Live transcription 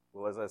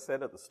Well, as I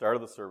said at the start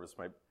of the service,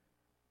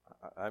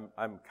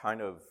 I'm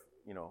kind of,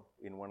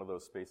 in one of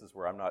those spaces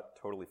where I'm not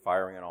totally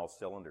firing on all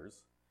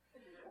cylinders,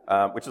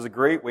 which is a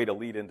great way to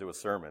lead into a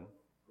sermon.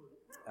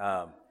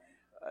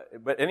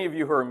 But any of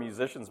you who are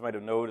musicians might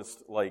have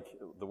noticed, like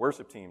the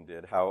worship team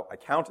did, how I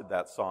counted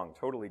that song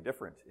totally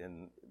different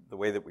in the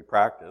way that we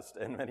practiced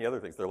and many other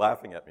things. They're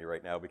laughing at me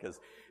right now because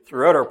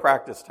throughout our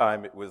practice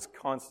time, it was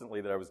constantly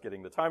that I was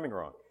getting the timing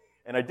wrong.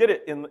 And I did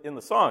it in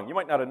the song. You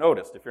might not have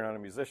noticed if you're not a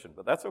musician,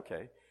 but that's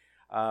okay.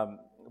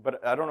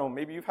 But I don't know,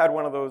 maybe you've had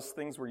one of those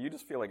things where you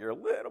just feel like you're a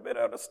little bit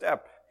out of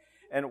step.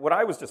 And what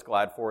I was just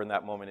glad for in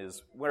that moment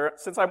is,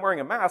 since I'm wearing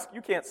a mask,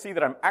 you can't see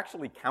that I'm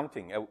actually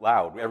counting out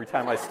loud every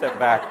time I step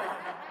back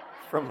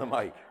from the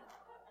mic.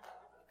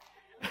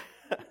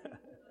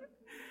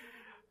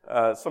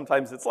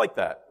 Sometimes it's like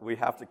that. We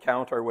have to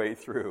count our way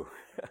through.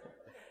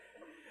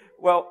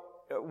 Well,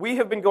 we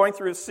have been going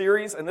through a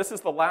series, and this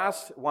is the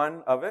last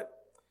one of it,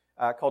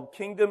 called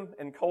Kingdom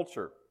and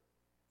Culture.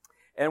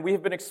 And we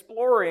have been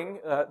exploring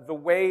the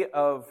way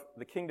of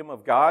the kingdom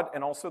of God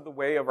and also the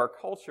way of our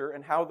culture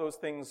and how those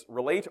things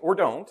relate or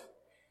don't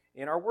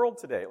in our world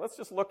today. Let's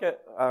just look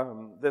at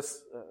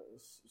this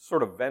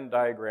sort of Venn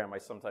diagram, I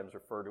sometimes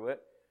refer to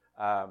it,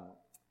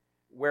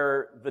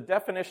 where the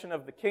definition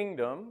of the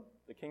kingdom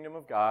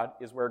of God,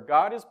 is where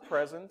God is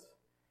present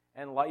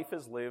and life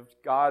is lived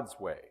God's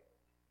way.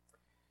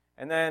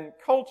 And then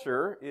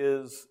culture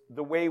is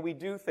the way we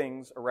do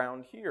things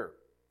around here.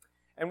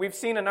 And we've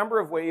seen a number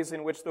of ways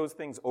in which those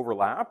things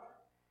overlap,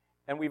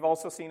 and we've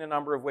also seen a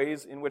number of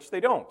ways in which they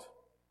don't.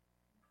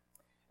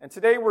 And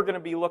today we're going to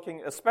be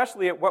looking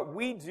especially at what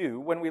we do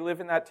when we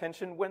live in that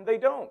tension when they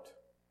don't.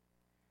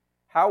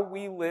 How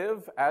we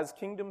live as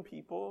kingdom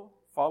people,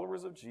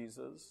 followers of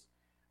Jesus,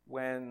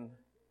 when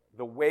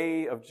the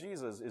way of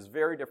Jesus is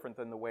very different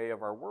than the way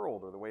of our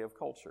world or the way of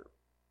culture.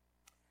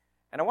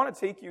 And I want to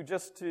take you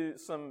just to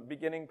some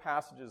beginning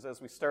passages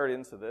as we start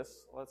into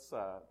this. Let's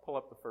pull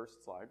up the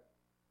first slide.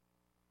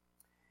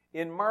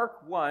 In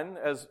Mark 1,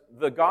 as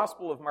the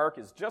Gospel of Mark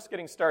is just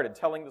getting started,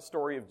 telling the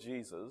story of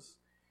Jesus,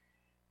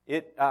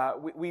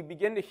 we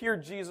begin to hear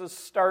Jesus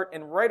start,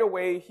 and right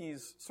away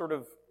he's sort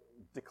of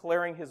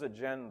declaring his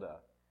agenda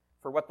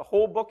for what the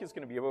whole book is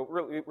going to be about,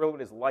 really what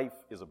his life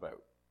is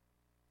about.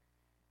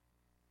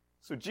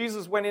 So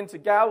Jesus went into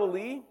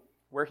Galilee,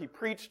 where he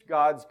preached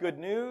God's good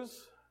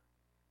news,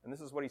 and this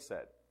is what he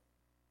said.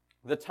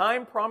 The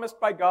time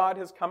promised by God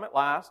has come at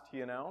last,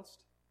 he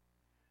announced.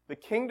 The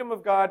kingdom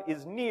of God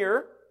is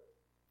near.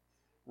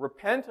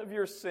 Repent of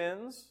your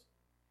sins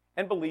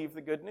and believe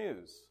the good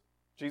news.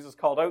 Jesus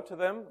called out to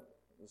them,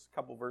 just a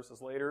couple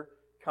verses later,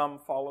 come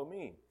follow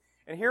me.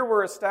 And here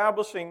we're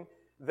establishing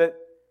that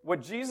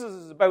what Jesus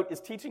is about is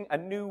teaching a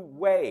new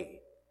way.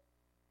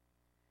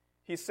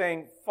 He's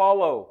saying,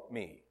 follow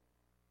me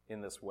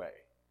in this way.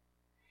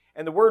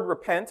 And the word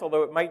repent,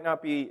 although it might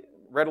not be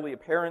readily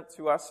apparent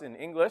to us in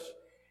English,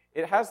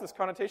 it has this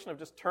connotation of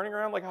just turning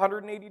around like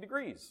 180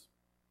 degrees.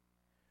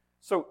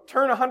 So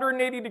turn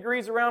 180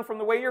 degrees around from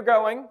the way you're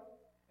going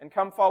and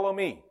come follow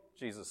me,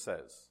 Jesus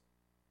says.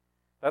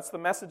 That's the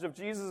message of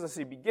Jesus as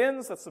he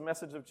begins. That's the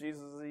message of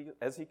Jesus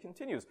as he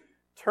continues.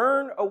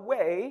 Turn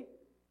away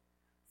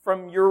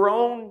from your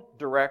own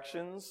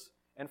directions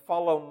and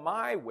follow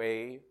my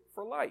way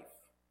for life.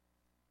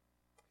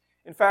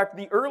 In fact,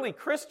 the early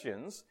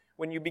Christians,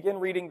 when you begin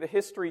reading the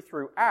history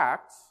through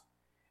Acts,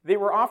 they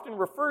were often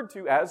referred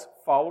to as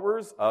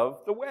followers of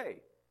the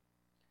way.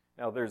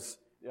 Now,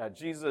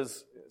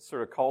 Jesus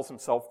sort of calls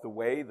himself the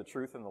way, the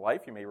truth, and the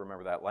life. You may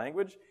remember that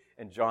language.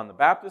 And John the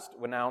Baptist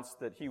announced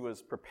that he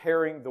was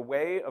preparing the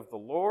way of the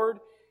Lord.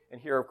 And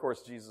here, of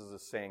course, Jesus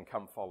is saying,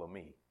 come follow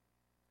me.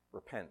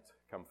 Repent,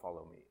 come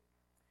follow me.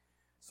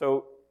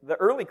 So the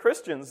early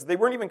Christians, they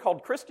weren't even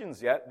called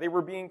Christians yet. They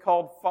were being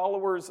called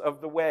followers of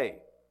the way.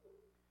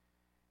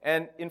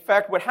 And in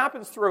fact, what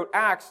happens throughout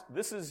Acts,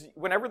 this is,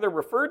 whenever they're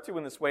referred to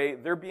in this way,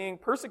 they're being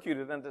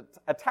persecuted and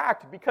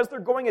attacked because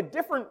they're going a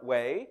different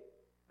way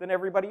than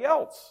everybody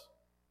else.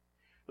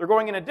 They're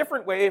going in a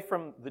different way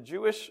from the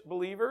Jewish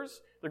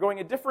believers. They're going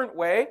a different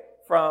way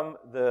from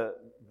the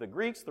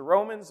Greeks, the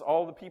Romans,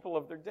 all the people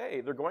of their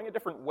day. They're going a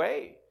different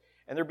way,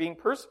 and they're being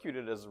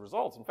persecuted as a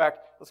result. In fact,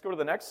 let's go to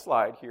the next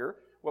slide here.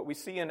 What we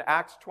see in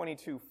Acts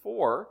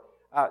 22:4,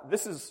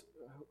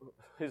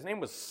 his name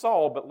was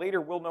Saul, but later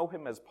we'll know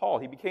him as Paul.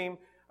 He became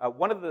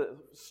one of the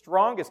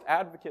strongest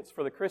advocates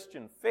for the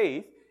Christian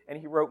faith, and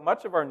he wrote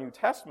much of our New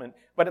Testament.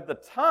 But at the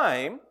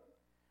time,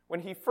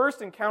 when he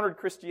first encountered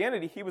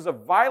Christianity, he was a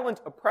violent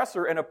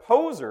oppressor and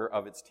opposer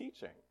of its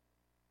teaching.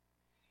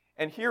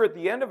 And here at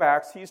the end of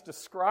Acts, he's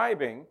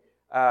describing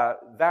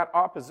that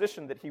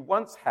opposition that he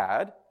once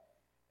had,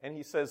 and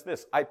he says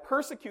this, I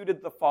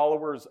persecuted the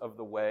followers of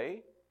the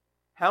way,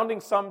 hounding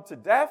some to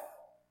death,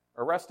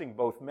 arresting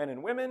both men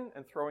and women,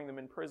 and throwing them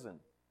in prison.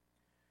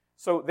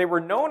 So they were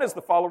known as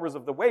the followers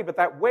of the way, but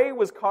that way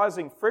was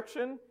causing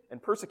friction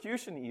and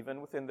persecution even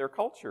within their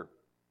culture.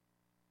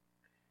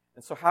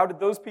 And so how did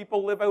those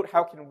people live out?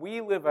 How can we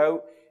live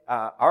out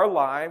our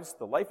lives,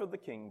 the life of the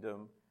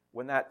kingdom,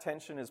 when that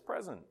tension is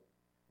present?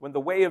 when the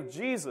way of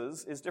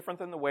Jesus is different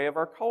than the way of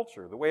our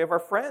culture, the way of our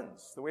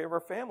friends, the way of our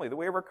family, the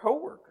way of our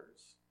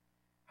coworkers?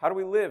 How do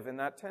we live in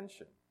that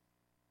tension?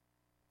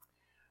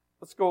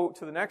 Let's go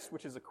to the next,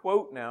 which is a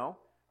quote now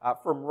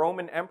from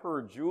Roman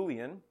Emperor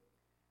Julian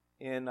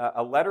in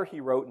a letter he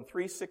wrote in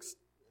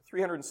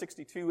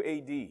 362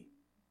 AD.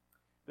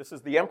 This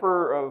is the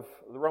emperor of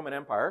the Roman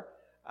Empire,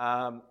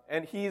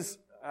 and he's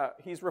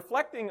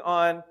reflecting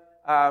on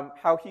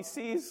how he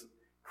sees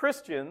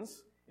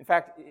Christians. In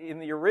fact, in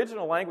the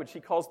original language, he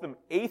calls them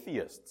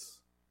atheists.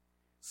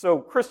 So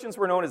Christians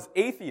were known as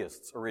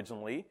atheists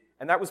originally,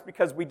 and that was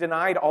because we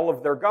denied all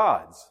of their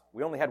gods.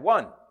 We only had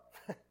one.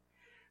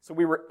 So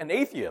we were an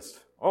atheist.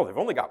 Oh, they've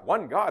only got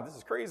one God. This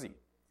is crazy.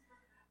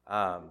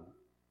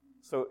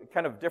 So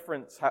kind of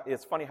different.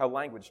 It's funny how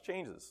language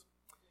changes.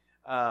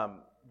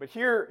 But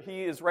here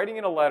he is writing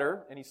in a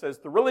letter, and he says,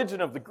 "The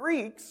religion of the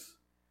Greeks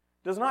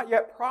does not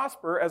yet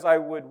prosper as I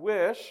would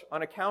wish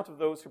on account of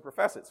those who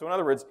profess it." So in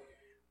other words,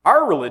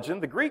 our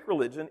religion, the Greek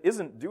religion,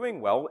 isn't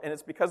doing well, and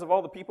it's because of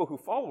all the people who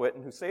follow it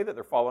and who say that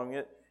they're following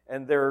it,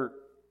 and they're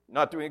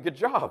not doing a good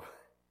job.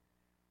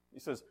 He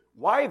says,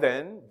 "Why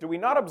then do we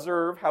not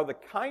observe how the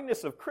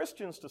kindness of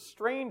Christians to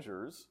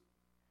strangers,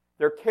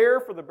 their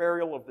care for the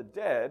burial of the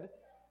dead,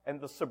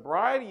 and the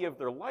sobriety of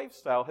their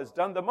lifestyle has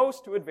done the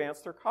most to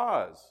advance their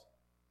cause?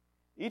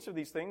 Each of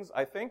these things,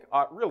 I think,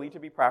 ought really to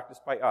be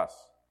practiced by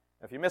us."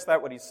 Now, if you missed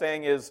that, what he's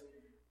saying is,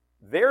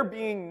 they're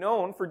being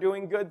known for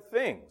doing good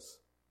things.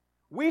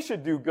 We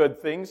should do good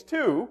things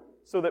too,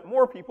 so that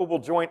more people will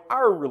join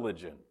our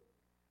religion.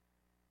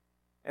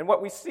 And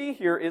what we see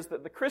here is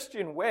that the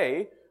Christian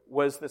way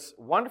was this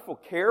wonderful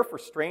care for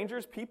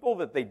strangers, people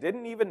that they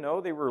didn't even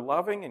know they were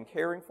loving and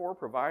caring for,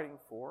 providing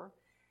for.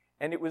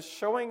 And it was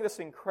showing this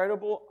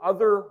incredible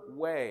other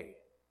way.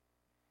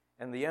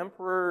 And the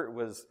emperor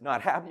was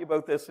not happy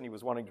about this, and he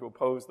was wanting to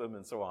oppose them,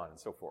 and so on and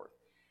so forth.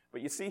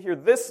 But you see here,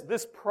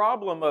 this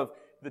problem of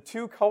the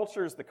two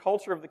cultures, the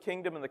culture of the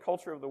kingdom and the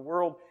culture of the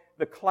world,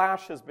 the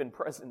clash has been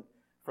present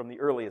from the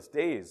earliest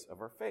days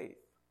of our faith.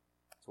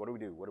 So what do we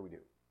do? What do we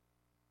do?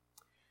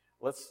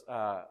 Let's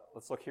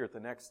look here at the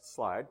next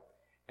slide.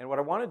 And what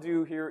I want to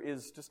do here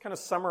is just kind of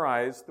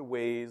summarize the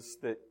ways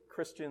that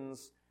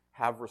Christians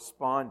have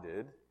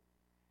responded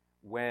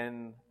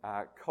when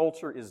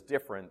culture is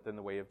different than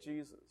the way of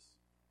Jesus.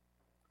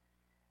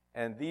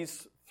 And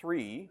these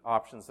three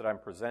options that I'm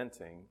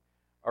presenting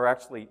are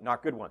actually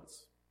not good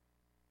ones.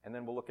 And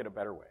then we'll look at a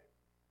better way.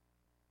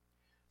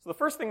 So the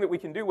first thing that we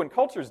can do when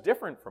culture is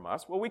different from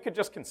us, well, we could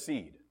just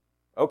concede.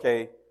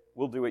 Okay,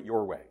 we'll do it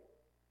your way.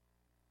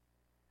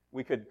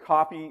 We could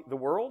copy the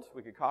world.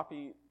 We could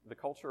copy the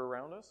culture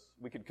around us.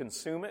 We could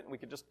consume it, and we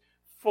could just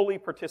fully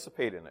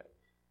participate in it.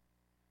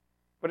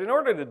 But in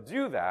order to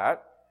do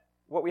that,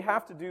 what we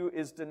have to do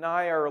is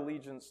deny our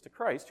allegiance to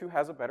Christ, who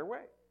has a better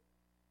way.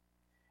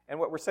 And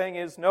what we're saying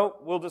is, no,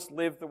 we'll just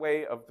live the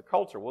way of the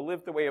culture. We'll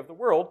live the way of the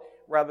world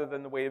rather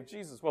than the way of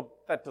Jesus. Well,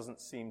 that doesn't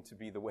seem to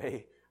be the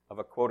way of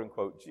a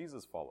quote-unquote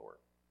Jesus follower.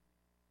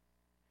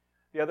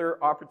 The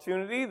other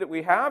opportunity that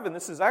we have, and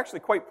this is actually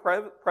quite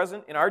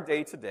present in our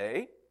day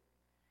today,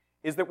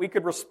 is that we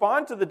could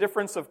respond to the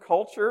difference of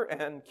culture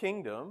and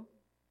kingdom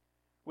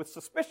with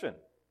suspicion.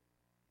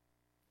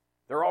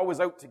 They're always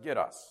out to get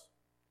us.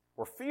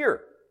 Or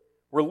fear.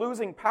 We're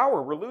losing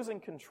power. We're losing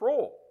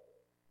control.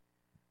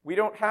 We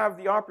don't have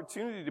the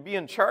opportunity to be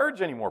in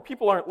charge anymore.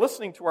 People aren't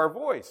listening to our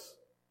voice.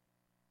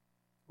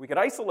 We could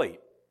isolate.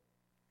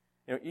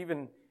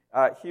 Even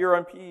here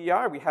on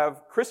PEI, we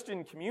have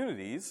Christian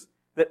communities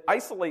that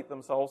isolate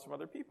themselves from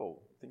other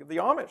people. Think of the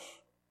Amish.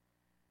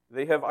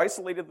 They have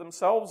isolated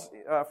themselves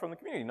from the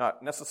community,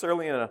 not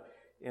necessarily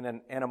in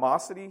an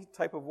animosity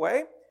type of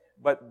way,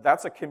 but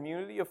that's a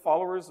community of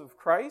followers of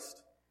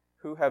Christ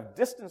who have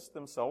distanced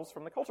themselves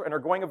from the culture and are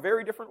going a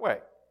very different way.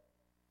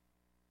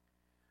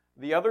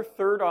 The other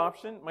third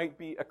option might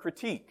be a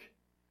critique,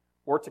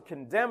 or to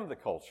condemn the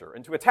culture,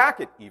 and to attack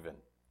it even.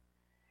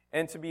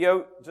 And to be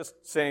out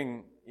just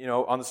saying,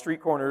 on the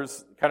street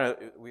corners, kind of,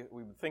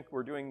 we think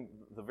we're doing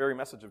the very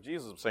message of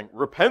Jesus, saying,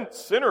 "Repent,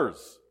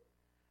 sinners.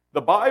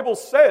 The Bible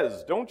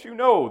says, don't you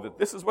know that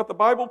this is what the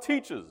Bible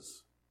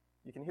teaches?"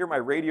 You can hear my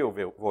radio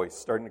voice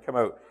starting to come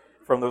out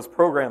from those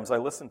programs I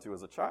listened to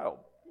as a child.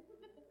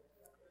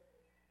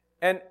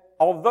 And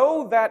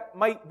although that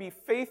might be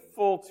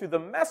faithful to the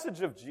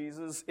message of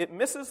Jesus, it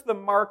misses the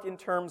mark in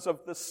terms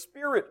of the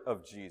spirit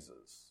of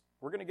Jesus.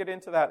 We're going to get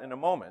into that in a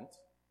moment.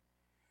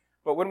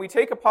 But when we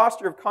take a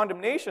posture of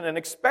condemnation and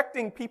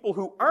expecting people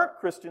who aren't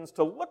Christians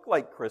to look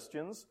like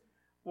Christians,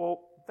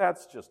 well,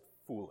 that's just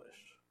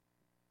foolish.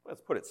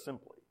 Let's put it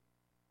simply.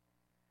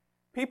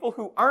 People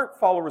who aren't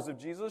followers of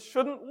Jesus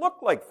shouldn't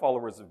look like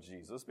followers of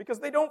Jesus because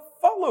they don't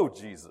follow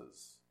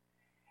Jesus.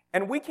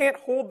 And we can't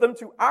hold them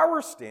to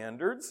our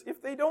standards if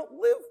they don't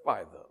live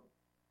by them.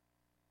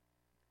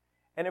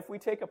 And if we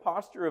take a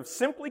posture of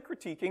simply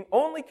critiquing,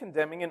 only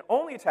condemning, and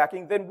only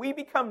attacking, then we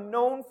become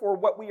known for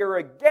what we are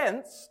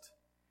against,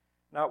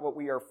 not what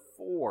we are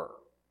for.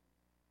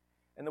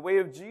 And the way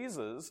of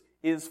Jesus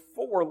is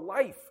for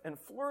life and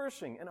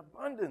flourishing and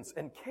abundance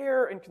and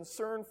care and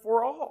concern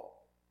for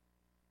all.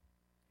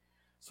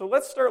 So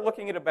let's start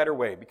looking at a better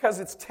way, because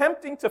it's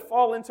tempting to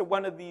fall into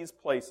one of these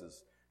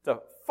places, to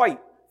fight,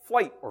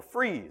 flight, or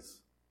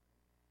freeze,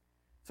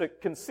 to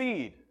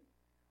concede,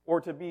 or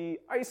to be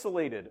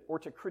isolated, or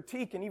to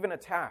critique and even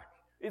attack.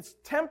 It's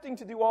tempting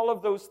to do all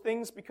of those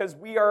things because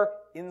we are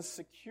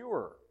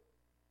insecure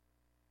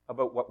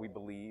about what we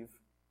believe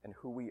and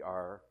who we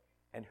are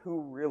and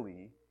who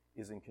really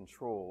is in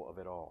control of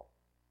it all.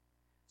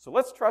 So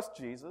let's trust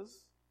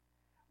Jesus.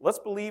 Let's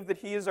believe that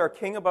he is our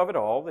king above it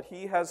all, that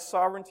he has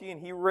sovereignty and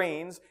he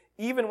reigns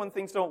even when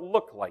things don't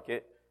look like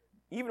it,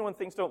 even when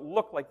things don't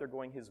look like they're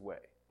going his way.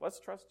 Let's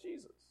trust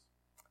Jesus.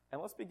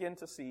 And let's begin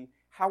to see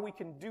how we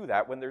can do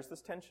that when there's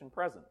this tension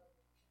present.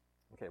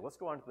 Okay, let's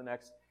go on to the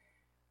next.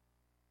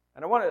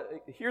 And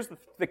here's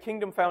the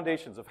kingdom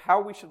foundations of how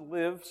we should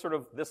live sort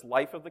of this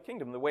life of the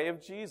kingdom, the way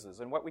of Jesus,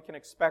 and what we can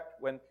expect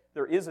when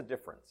there is a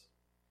difference.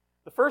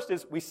 The first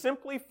is we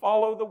simply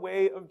follow the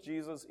way of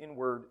Jesus in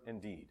word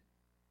and deed.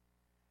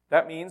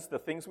 That means the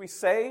things we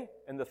say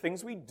and the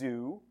things we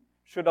do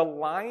should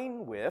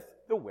align with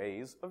the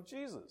ways of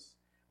Jesus.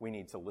 We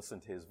need to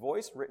listen to his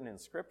voice written in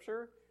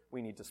Scripture.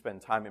 We need to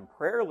spend time in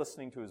prayer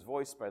listening to his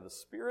voice by the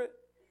Spirit.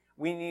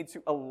 We need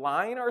to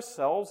align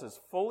ourselves as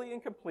fully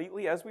and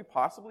completely as we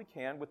possibly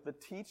can with the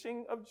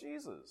teaching of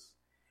Jesus.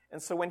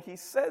 And so when he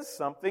says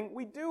something,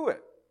 we do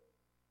it.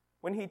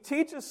 When he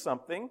teaches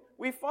something,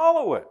 we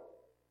follow it.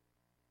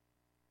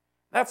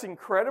 That's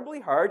incredibly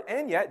hard,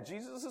 and yet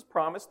Jesus has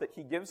promised that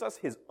he gives us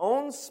his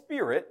own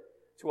Spirit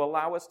to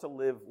allow us to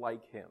live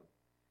like him.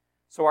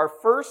 So our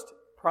first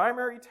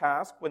primary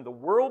task when the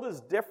world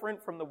is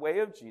different from the way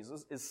of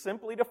Jesus is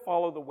simply to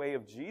follow the way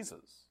of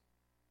Jesus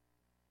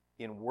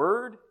in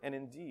word and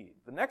in deed.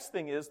 The next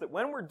thing is that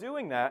when we're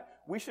doing that,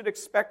 we should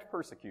expect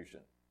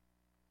persecution.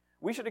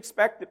 We should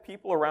expect that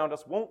people around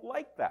us won't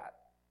like that.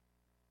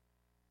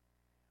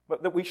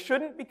 But that we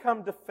shouldn't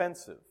become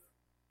defensive.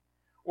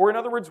 Or in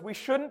other words, we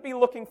shouldn't be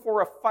looking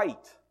for a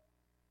fight.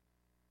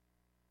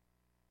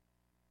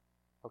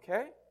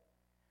 Okay?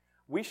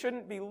 We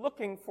shouldn't be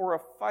looking for a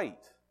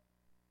fight.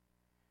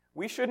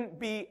 We shouldn't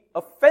be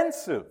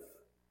offensive.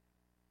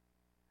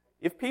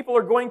 If people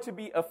are going to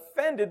be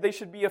offended, they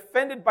should be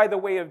offended by the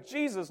way of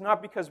Jesus,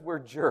 not because we're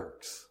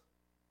jerks.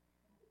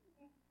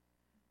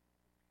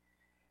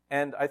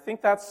 And I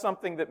think that's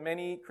something that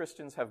many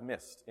Christians have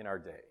missed in our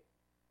day.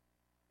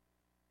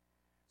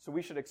 So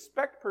we should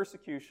expect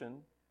persecution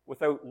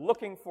without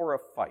looking for a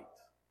fight.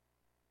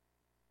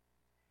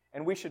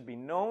 And we should be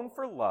known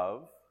for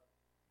love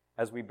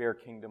as we bear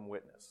kingdom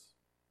witness.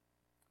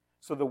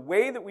 So the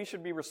way that we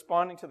should be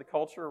responding to the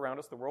culture around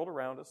us, the world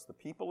around us, the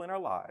people in our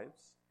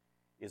lives,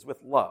 is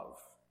with love.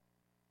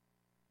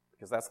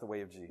 Because that's the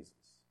way of Jesus.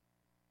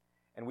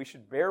 And we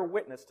should bear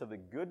witness to the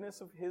goodness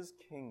of his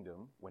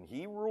kingdom when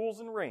he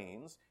rules and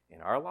reigns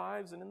in our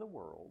lives and in the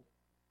world.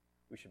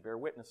 We should bear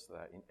witness to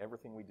that in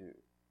everything we do.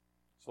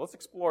 So let's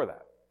explore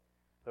that.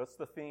 That's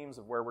the themes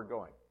of where we're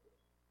going.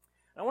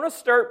 I want to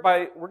start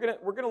by, we're going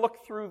to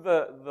look through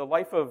the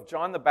life of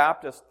John the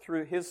Baptist,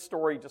 through his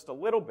story just a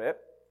little bit,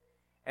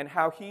 and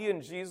how he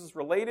and Jesus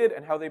related,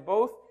 and how they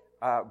both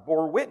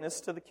bore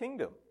witness to the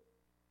kingdom.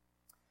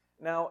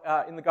 Now,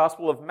 in the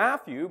Gospel of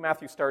Matthew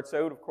starts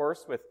out, of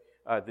course, with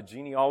the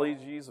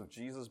genealogies of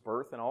Jesus'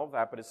 birth and all of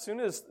that, but as soon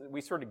as we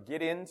sort of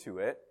get into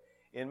it,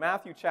 in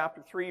Matthew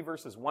chapter 3,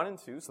 verses 1 and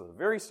 2, so the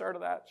very start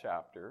of that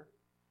chapter,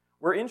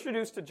 we're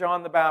introduced to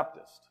John the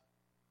Baptist.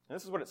 And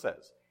this is what it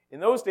says.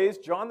 In those days,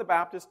 John the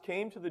Baptist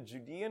came to the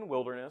Judean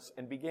wilderness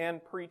and began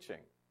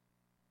preaching.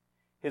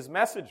 His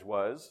message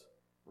was,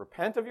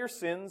 "Repent of your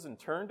sins and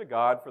turn to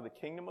God, for the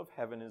kingdom of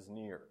heaven is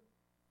near."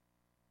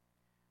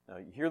 Now,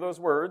 you hear those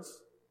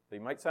words. They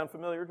might sound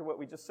familiar to what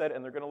we just said,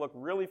 and they're going to look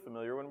really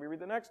familiar when we read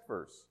the next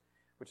verse,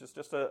 which is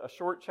just a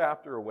short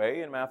chapter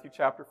away in Matthew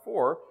chapter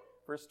 4,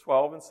 verse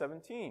 12 and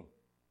 17.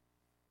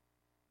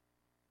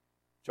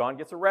 John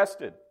gets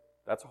arrested.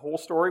 That's a whole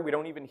story we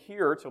don't even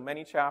hear till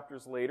many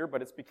chapters later,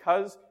 but it's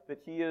because that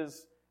he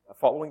is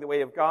following the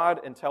way of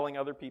God and telling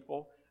other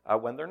people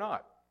when they're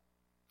not.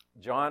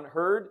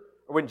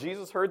 When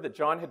Jesus heard that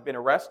John had been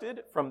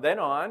arrested, from then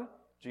on,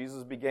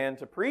 Jesus began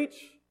to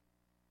preach,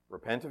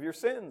 "Repent of your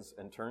sins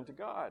and turn to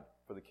God,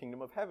 for the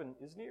kingdom of heaven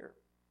is near."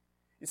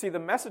 You see, the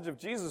message of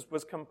Jesus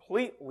was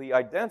completely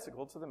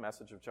identical to the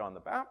message of John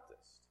the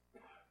Baptist.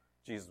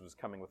 Jesus was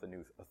coming with a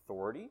new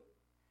authority.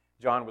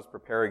 John was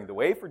preparing the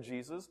way for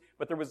Jesus,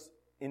 but there was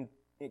in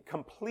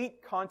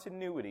complete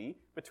continuity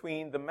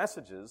between the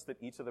messages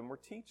that each of them were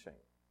teaching.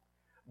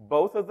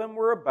 Both of them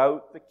were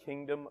about the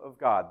kingdom of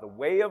God, the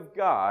way of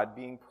God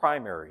being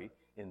primary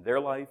in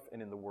their life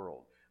and in the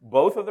world.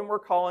 Both of them were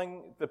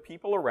calling the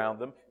people around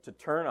them to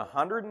turn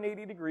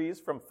 180 degrees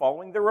from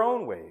following their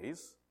own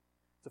ways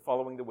to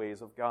following the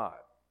ways of God.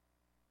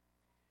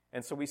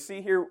 And so we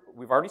see here,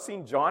 we've already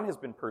seen John has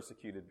been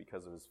persecuted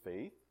because of his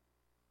faith.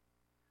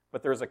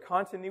 But there's a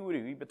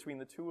continuity between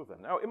the two of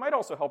them. Now, it might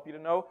also help you to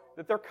know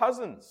that they're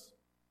cousins.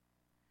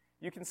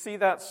 You can see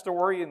that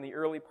story in the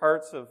early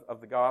parts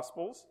of the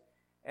Gospels,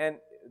 and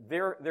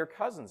they're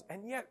cousins.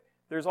 And yet,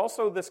 there's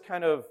also this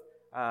kind of,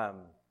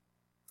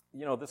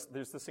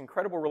 there's this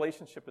incredible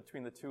relationship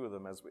between the two of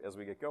them as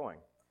we get going.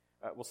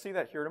 We'll see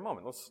that here in a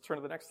moment. Let's turn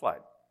to the next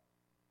slide.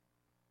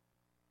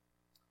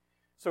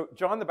 So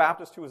John the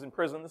Baptist, who was in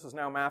prison, this is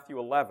now Matthew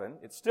 11.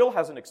 It still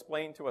hasn't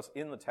explained to us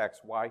in the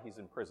text why he's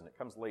in prison. It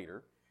comes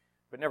later.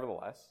 But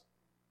nevertheless,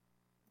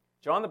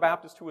 John the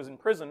Baptist, who was in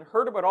prison,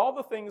 heard about all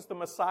the things the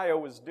Messiah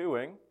was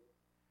doing.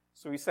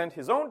 So he sent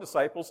his own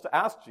disciples to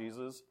ask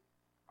Jesus,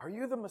 "Are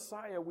you the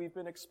Messiah we've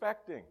been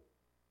expecting?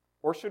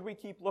 Or should we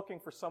keep looking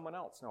for someone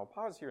else?" Now, I'll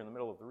pause here in the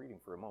middle of the reading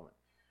for a moment.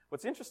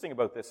 What's interesting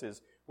about this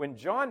is when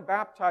John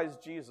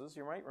baptized Jesus,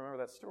 you might remember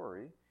that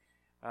story,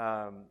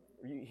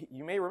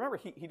 you may remember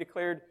he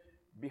declared,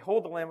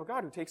 "Behold the Lamb of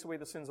God who takes away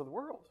the sins of the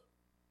world."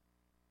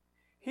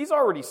 He's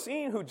already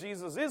seen who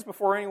Jesus is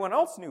before anyone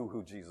else knew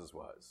who Jesus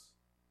was.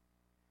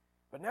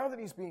 But now that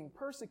he's being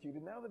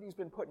persecuted, now that he's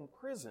been put in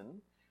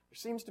prison, there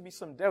seems to be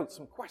some doubt,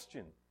 some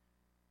question.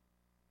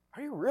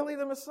 Are you really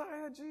the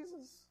Messiah,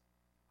 Jesus?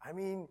 I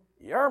mean,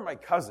 you're my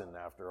cousin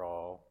after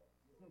all.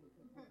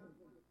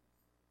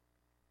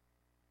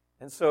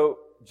 And so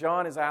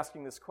John is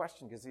asking this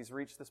question because he's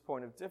reached this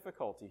point of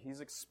difficulty. He's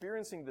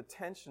experiencing the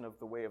tension of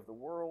the way of the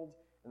world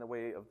and the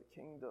way of the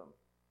kingdom.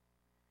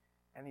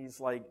 And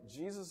he's like,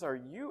 "Jesus, are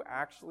you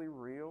actually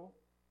real?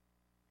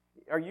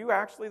 Are you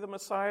actually the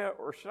Messiah,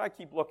 or should I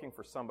keep looking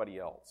for somebody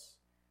else?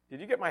 Did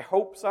you get my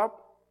hopes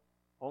up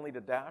only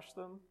to dash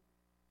them?"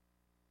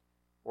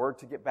 Or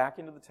to get back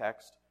into the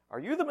text, "Are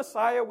you the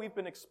Messiah we've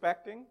been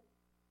expecting,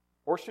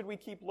 or should we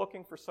keep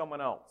looking for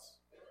someone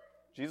else?"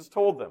 Jesus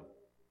told them,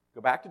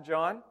 go back to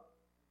John,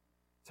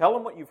 tell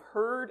them what you've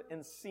heard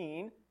and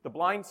seen. The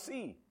blind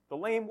see, the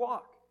lame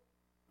walk.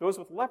 Those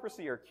with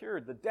leprosy are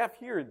cured, the deaf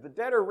hear, the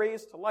dead are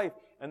raised to life,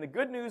 and the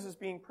good news is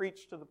being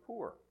preached to the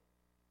poor.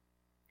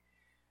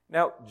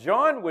 Now,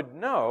 John would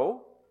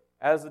know,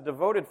 as a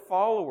devoted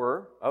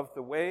follower of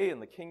the way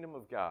and the kingdom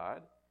of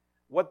God,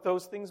 what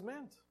those things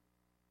meant.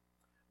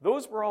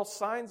 Those were all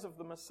signs of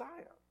the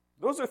Messiah.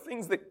 Those are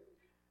things that,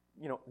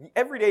 the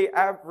everyday,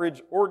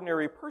 average,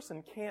 ordinary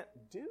person can't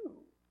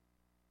do.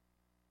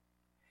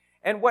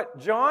 And what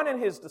John and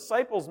his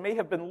disciples may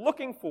have been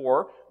looking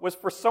for was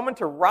for someone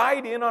to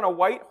ride in on a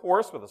white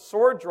horse with a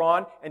sword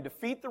drawn and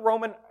defeat the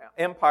Roman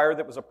Empire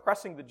that was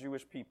oppressing the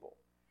Jewish people.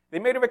 They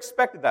may have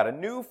expected that, a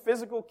new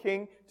physical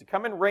king to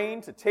come and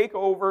reign, to take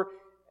over,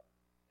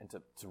 and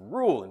to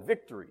rule in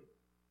victory.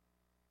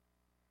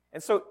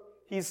 And so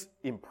he's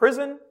in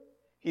prison.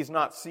 He's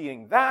not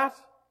seeing that.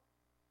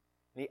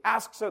 And he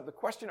asks out the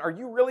question, "Are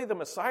you really the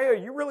Messiah? Are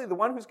you really the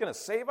one who's going to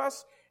save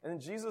us?" And then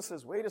Jesus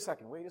says, wait a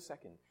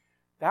second.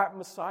 That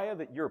Messiah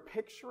that you're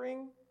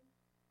picturing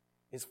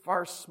is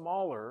far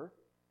smaller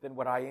than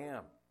what I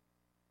am.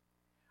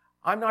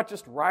 I'm not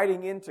just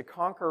riding in to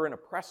conquer an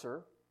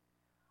oppressor.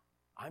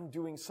 I'm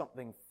doing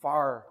something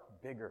far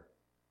bigger.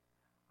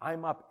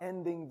 I'm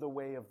upending the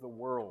way of the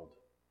world.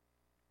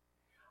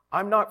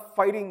 I'm not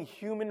fighting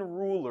human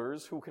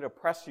rulers who could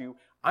oppress you.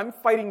 I'm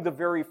fighting the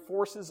very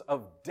forces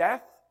of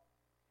death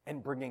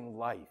and bringing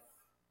life.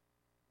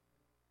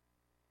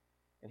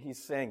 And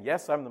he's saying,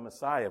 yes, I'm the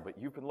Messiah, but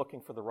you've been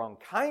looking for the wrong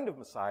kind of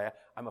Messiah.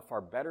 I'm a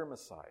far better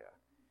Messiah.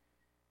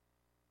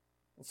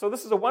 And so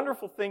this is a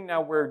wonderful thing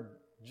now where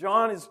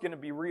John is going to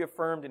be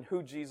reaffirmed in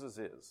who Jesus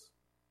is,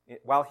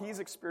 while he's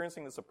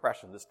experiencing this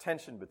oppression, this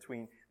tension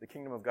between the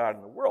kingdom of God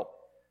and the world.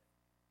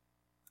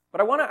 But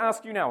I want to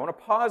ask you now, I want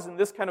to pause in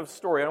this kind of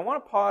story, and I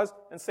want to pause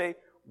and say,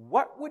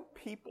 what would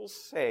people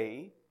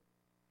say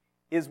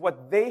is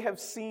what they have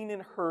seen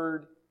and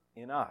heard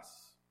in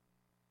us?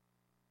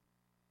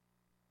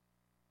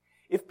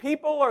 If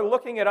people are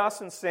looking at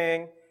us and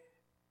saying,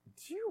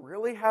 do you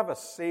really have a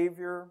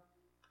Savior?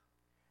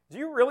 Do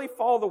you really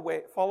follow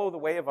the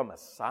way of a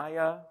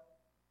Messiah?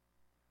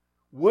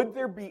 Would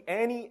there be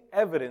any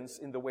evidence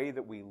in the way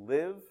that we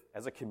live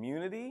as a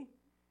community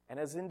and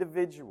as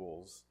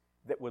individuals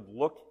that would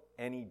look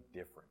any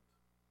different?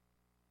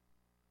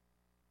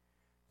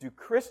 Do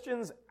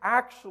Christians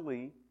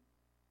actually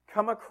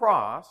come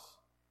across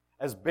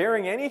as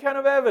bearing any kind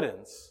of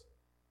evidence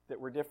that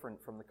we're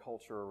different from the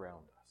culture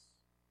around us?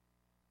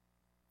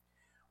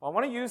 Well, I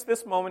want to use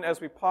this moment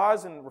as we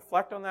pause and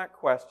reflect on that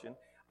question.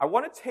 I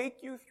want to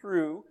take you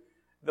through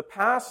the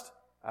past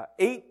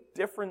 8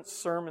 different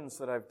sermons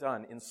that I've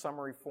done in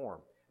summary form.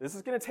 This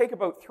is going to take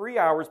about 3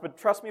 hours, but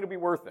trust me, it'll be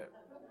worth it.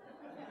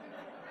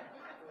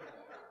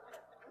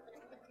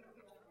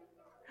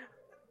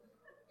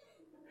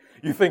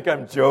 You think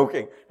I'm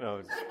joking?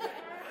 No.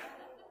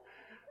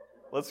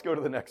 Let's go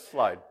to the next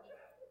slide.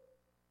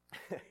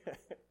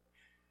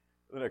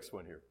 The next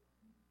one here.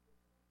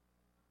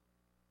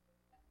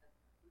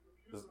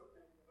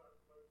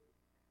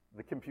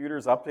 The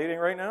computer's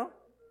updating right now?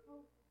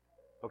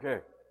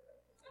 Okay.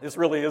 This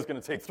really is going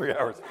to take 3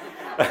 hours.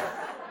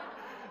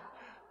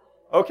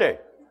 Okay.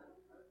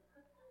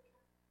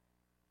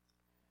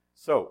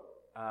 So,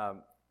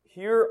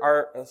 here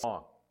are a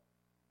song.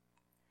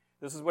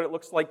 This is what it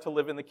looks like to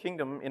live in the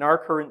kingdom in our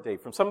current day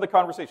from some of the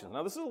conversations.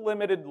 Now, this is a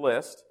limited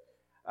list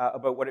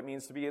about what it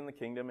means to be in the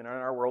kingdom and in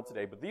our world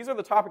today, but these are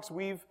the topics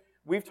we've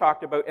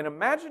talked about. And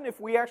imagine if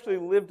we actually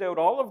lived out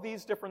all of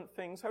these different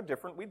things, how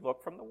different we'd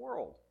look from the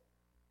world.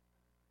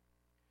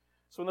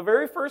 So in the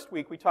very first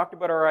week, we talked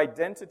about our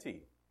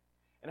identity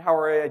and how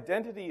our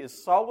identity is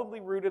solidly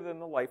rooted in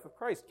the life of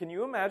Christ. Can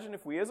you imagine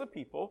if we as a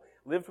people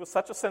lived with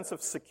such a sense of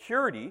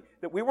security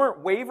that we weren't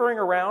wavering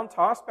around,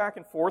 tossed back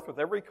and forth with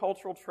every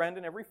cultural trend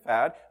and every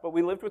fad, but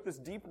we lived with this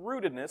deep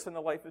rootedness in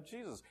the life of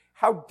Jesus?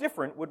 How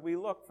different would we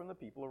look from the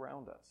people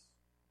around us?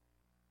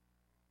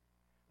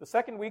 The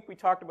second week, we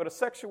talked about a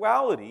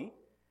sexuality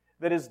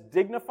that is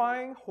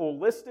dignifying,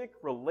 holistic,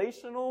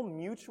 relational,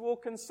 mutual,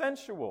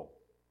 consensual.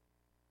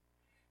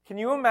 Can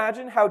you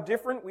imagine how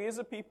different we as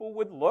a people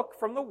would look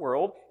from the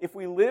world if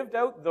we lived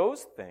out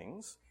those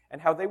things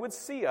and how they would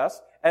see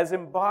us as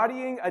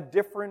embodying a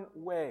different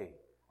way,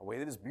 a way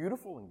that is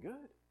beautiful and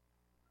good?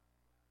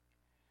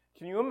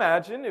 Can you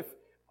imagine if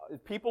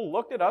people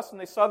looked at us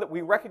and they saw that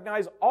we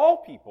recognize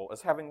all people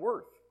as having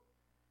worth?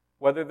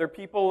 Whether they're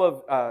people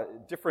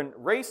of different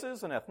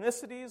races and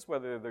ethnicities,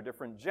 whether they're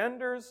different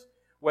genders,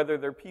 whether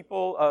they're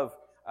people of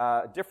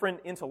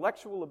different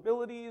intellectual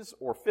abilities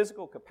or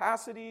physical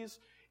capacities,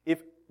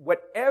 if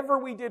whatever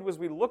we did was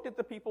we looked at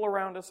the people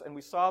around us and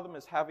we saw them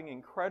as having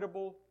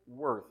incredible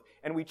worth,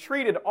 and we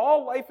treated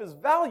all life as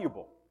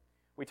valuable.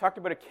 We talked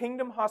about a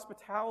kingdom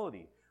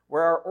hospitality,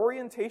 where our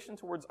orientation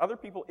towards other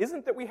people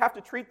isn't that we have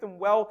to treat them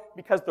well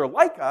because they're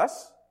like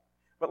us,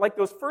 but like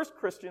those first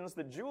Christians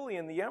that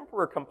Julian the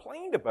emperor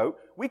complained about,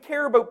 we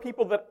care about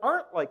people that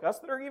aren't like us,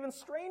 that are even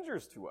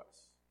strangers to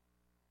us.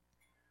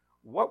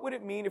 What would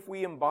it mean if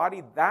we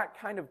embodied that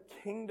kind of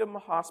kingdom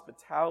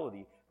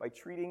hospitality by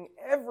treating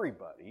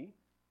everybody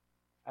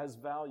as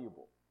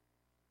valuable?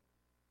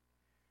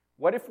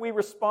 What if we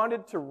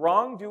responded to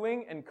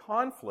wrongdoing and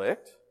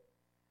conflict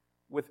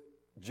with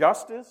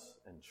justice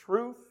and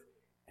truth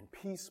and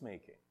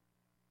peacemaking?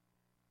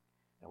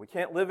 Now, we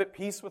can't live at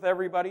peace with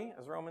everybody,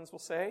 as Romans will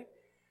say,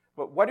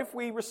 but what if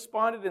we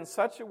responded in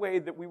such a way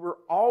that we were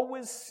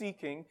always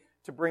seeking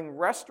to bring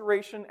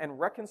restoration and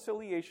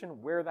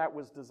reconciliation where that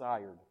was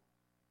desired?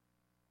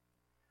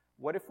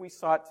 What if we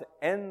sought to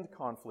end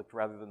conflict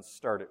rather than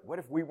start it? What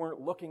if we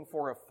weren't looking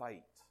for a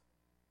fight,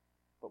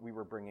 but we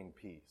were bringing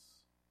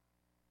peace?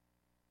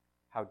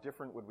 How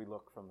different would we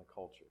look from the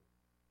culture?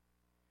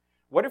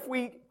 What if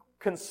we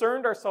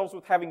concerned ourselves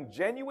with having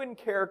genuine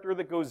character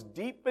that goes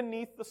deep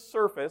beneath the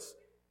surface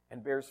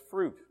and bears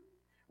fruit?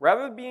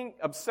 Rather than being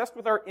obsessed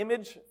with our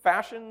image,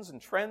 fashions,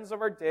 and trends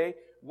of our day,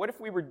 what if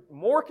we were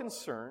more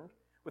concerned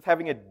with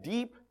having a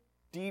deep,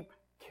 deep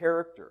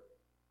character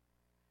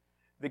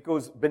that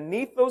goes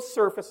beneath those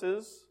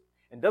surfaces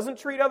and doesn't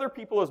treat other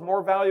people as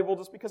more valuable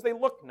just because they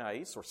look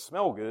nice or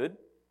smell good,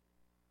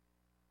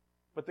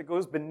 but that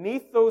goes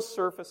beneath those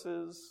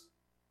surfaces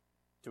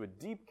to a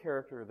deep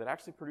character that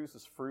actually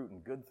produces fruit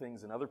and good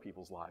things in other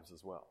people's lives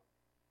as well?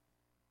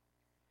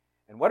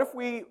 And what if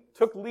we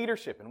took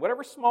leadership in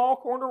whatever small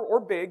corner or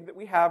big that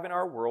we have in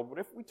our world? What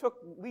if we took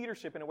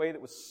leadership in a way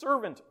that was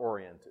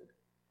servant-oriented?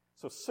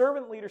 So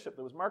servant leadership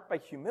that was marked by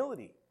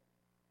humility,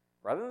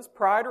 rather than this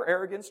pride or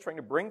arrogance, trying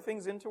to bring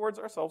things in towards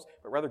ourselves,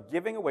 but rather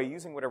giving away,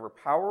 using whatever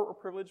power or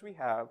privilege we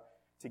have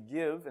to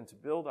give and to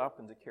build up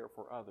and to care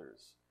for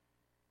others.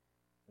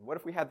 And what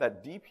if we had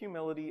that deep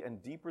humility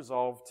and deep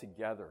resolve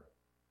together?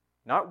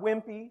 Not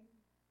wimpy,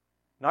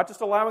 not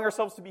just allowing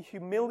ourselves to be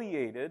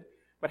humiliated,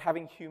 but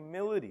having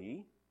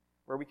humility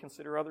where we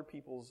consider other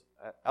people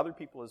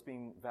as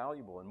being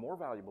valuable and more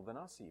valuable than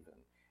us even,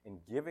 and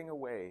giving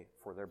away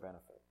for their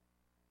benefit.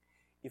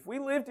 If we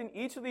lived in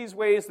each of these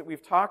ways that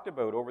we've talked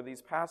about over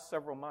these past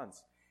several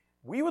months,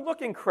 we would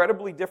look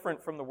incredibly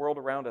different from the world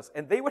around us,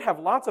 and they would have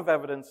lots of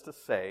evidence to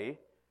say,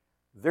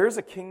 there's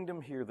a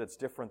kingdom here that's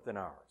different than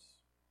ours.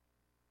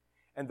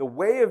 And the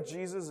way of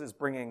Jesus is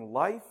bringing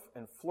life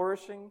and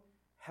flourishing,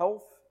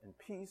 health and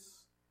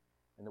peace,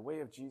 and the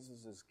way of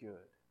Jesus is good.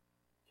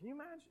 Can you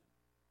imagine?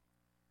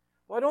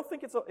 Well, I don't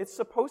think it's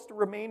supposed to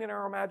remain in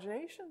our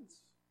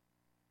imaginations.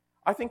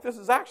 I think this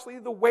is actually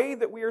the way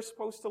that we are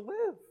supposed to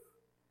live.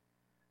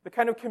 The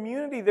kind of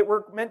community that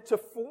we're meant to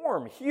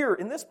form here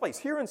in this place,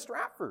 here in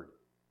Stratford,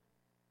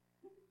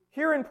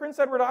 here in Prince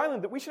Edward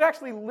Island, that we should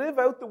actually live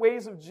out the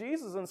ways of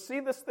Jesus and see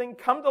this thing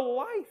come to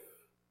life.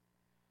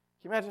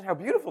 Can you imagine how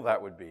beautiful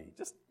that would be?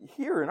 Just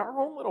here in our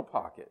own little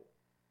pocket.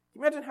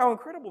 Can you imagine how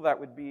incredible that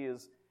would be,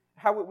 is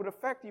how it would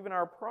affect even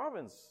our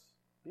province?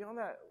 Beyond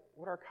that,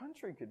 what our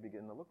country could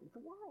begin to look like, the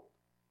world.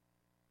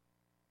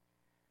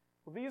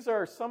 Well, these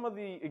are some of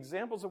the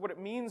examples of what it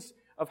means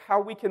of how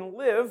we can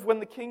live when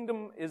the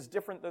kingdom is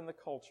different than the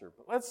culture.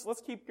 But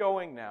let's keep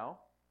going now.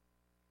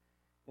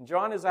 And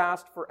John is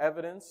asked for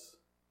evidence,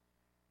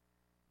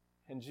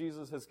 and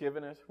Jesus has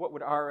given it. What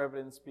would our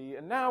evidence be?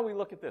 And now we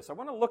look at this. I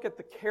want to look at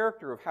the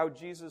character of how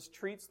Jesus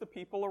treats the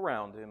people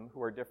around him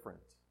who are different,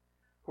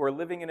 who are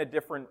living in a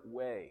different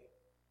way.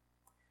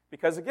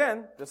 Because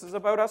again, this is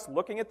about us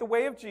looking at the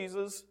way of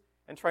Jesus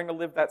and trying to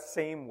live that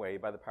same way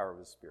by the power of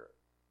His Spirit.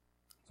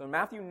 So So in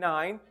Matthew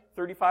 9,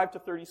 35 to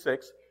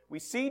 36, we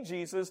see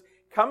Jesus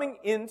coming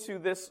into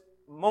this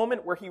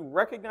moment where he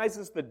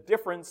recognizes the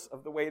difference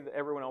of the way that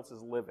everyone else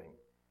is living.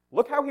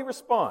 Look how he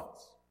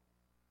responds.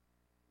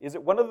 Is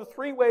it one of the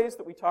three ways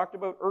that we talked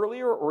about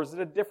earlier, or is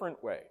it a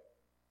different way?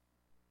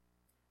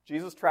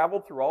 Jesus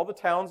traveled through all the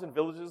towns and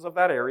villages of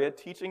that area,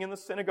 teaching in the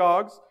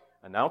synagogues,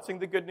 announcing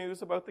the good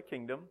news about the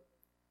kingdom.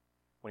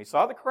 When he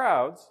saw the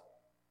crowds,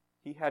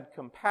 he had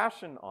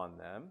compassion on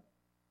them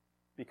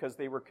because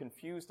they were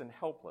confused and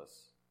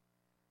helpless,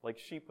 like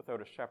sheep without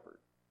a shepherd.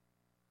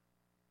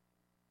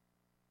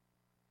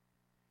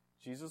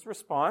 Jesus'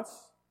 response,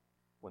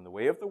 when the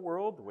way of the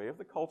world, the way of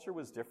the culture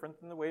was different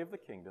than the way of the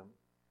kingdom,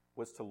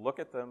 was to look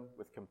at them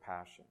with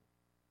compassion.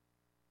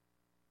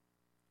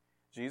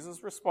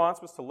 Jesus' response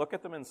was to look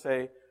at them and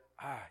say,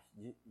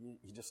 you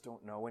just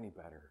don't know any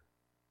better.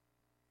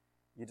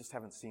 You just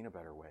haven't seen a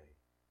better way.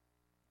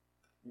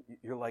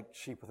 You're like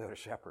sheep without a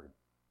shepherd.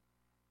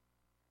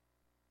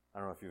 I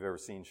don't know if you've ever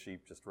seen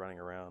sheep just running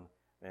around.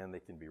 Man, they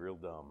can be real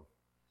dumb.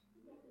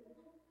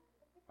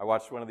 I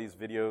watched one of these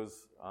videos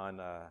on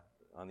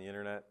the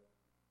internet.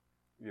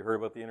 Have you heard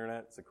about the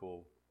internet? It's a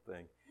cool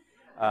thing.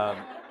 I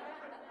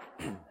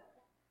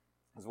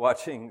was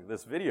watching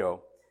this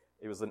video.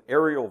 It was an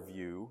aerial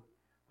view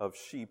of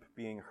sheep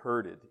being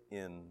herded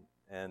in,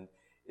 and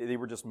they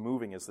were just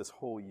moving as this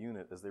whole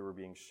unit as they were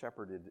being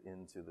shepherded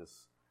into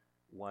this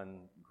one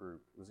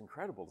group. It was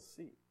incredible to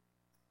see.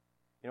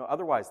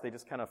 Otherwise they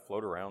just kind of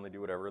float around, they do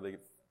whatever, they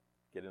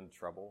get into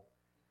trouble.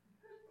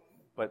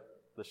 But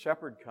the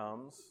shepherd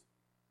comes,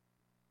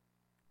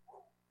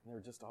 and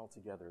they're just all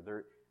together.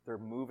 They're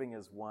moving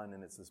as one,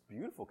 and it's this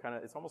beautiful kind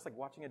of, it's almost like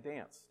watching a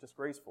dance, just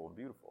graceful and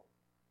beautiful.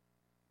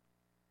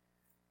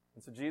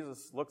 And so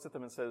Jesus looks at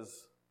them and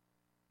says,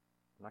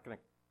 I'm not going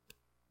to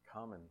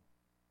come and,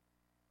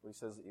 he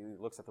says, he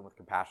looks at them with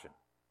compassion.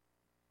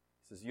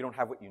 He says, you don't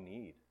have what you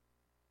need.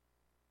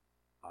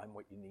 I'm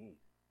what you need.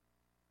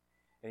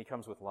 And he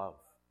comes with love.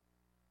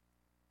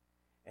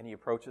 And he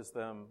approaches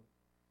them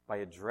by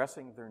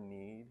addressing their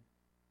need,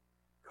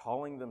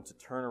 calling them to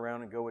turn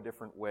around and go a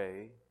different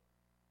way,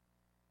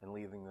 and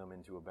leading them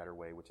into a better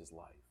way, which is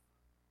life.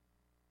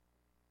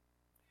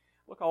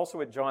 Look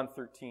also at John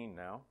 13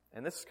 now.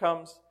 And this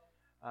comes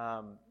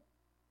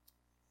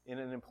in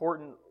an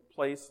important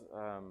place.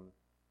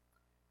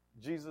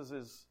 Jesus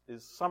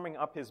is summing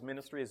up his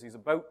ministry as he's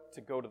about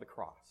to go to the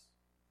cross.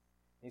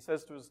 He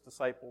says to his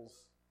disciples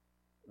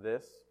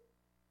this,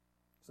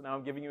 so now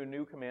I'm giving you a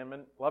new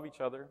commandment, love each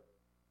other.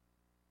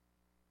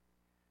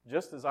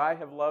 Just as I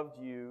have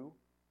loved you,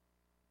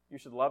 you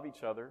should love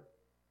each other.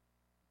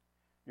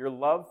 Your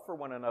love for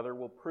one another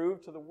will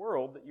prove to the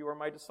world that you are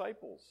my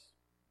disciples.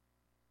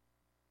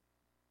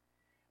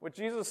 What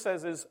Jesus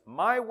says is,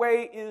 my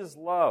way is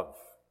love.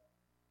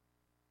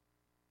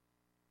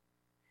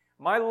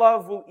 My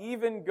love will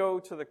even go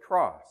to the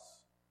cross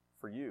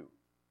for you.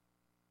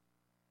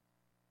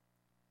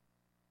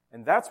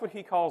 And that's what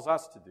he calls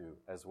us to do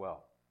as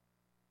well.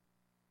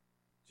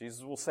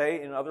 Jesus will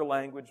say in other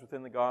language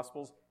within the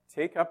Gospels,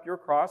 take up your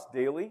cross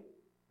daily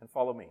and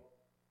follow me.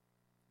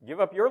 Give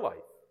up your life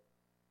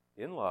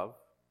in love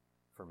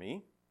for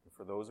me and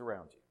for those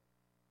around you.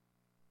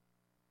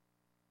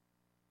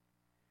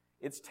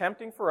 It's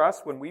tempting for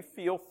us when we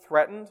feel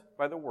threatened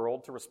by the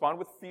world to respond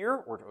with fear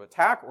or to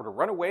attack or to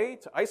run away,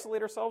 to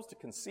isolate ourselves, to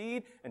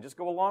concede and just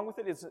go along with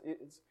it.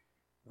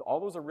 All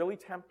those are really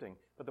tempting.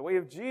 But the way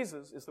of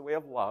Jesus is the way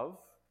of love.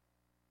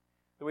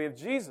 The way of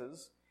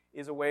Jesus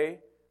is a way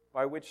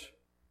by which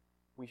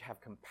we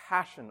have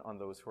compassion on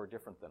those who are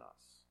different than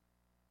us,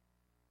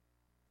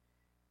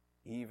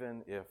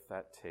 even if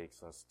that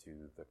takes us to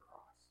the cross.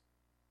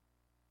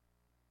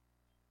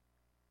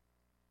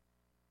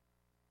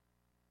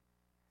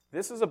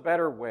 This is a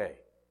better way.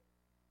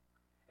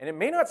 And it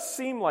may not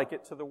seem like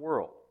it to the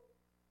world,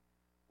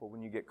 but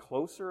when you get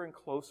closer and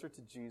closer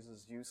to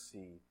Jesus, you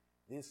see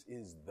this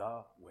is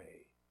the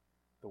way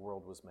the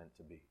world was meant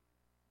to be.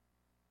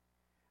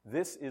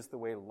 This is the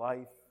way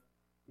life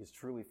is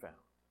truly found.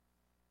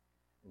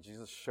 And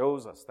Jesus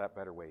shows us that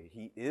better way.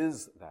 He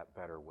is that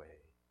better way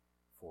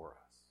for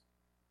us.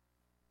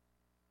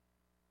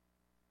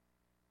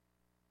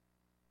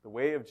 The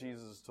way of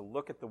Jesus is to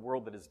look at the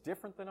world that is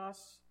different than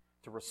us,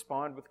 to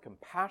respond with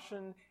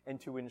compassion, and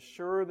to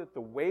ensure that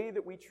the way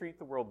that we treat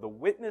the world, the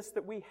witness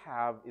that we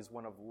have, is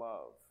one of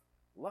love.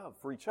 Love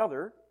for each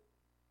other,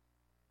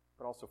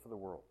 but also for the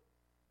world.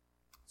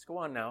 Let's go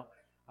on now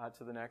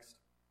to the next.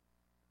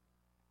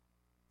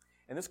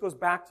 And this goes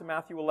back to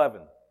Matthew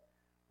 11.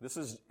 This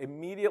is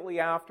immediately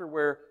after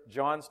where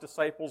John's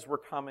disciples were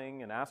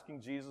coming and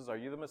asking Jesus, are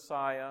you the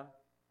Messiah?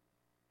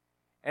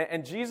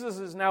 And Jesus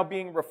is now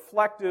being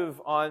reflective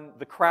on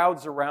the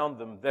crowds around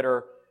them that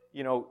are,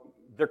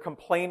 they're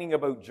complaining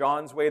about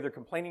John's way, they're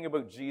complaining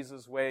about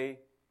Jesus' way.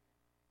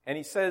 And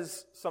he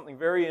says something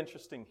very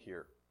interesting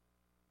here.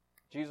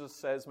 Jesus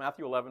says,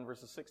 Matthew 11,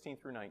 verses 16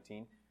 through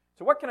 19,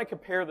 to what can I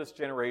compare this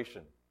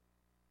generation?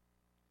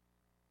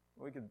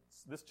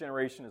 This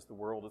generation is the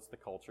world, it's the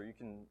culture. You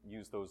can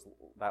use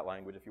that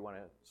language if you want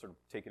to sort of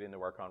take it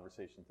into our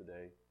conversation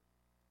today.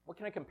 What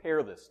can I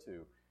compare this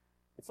to?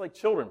 It's like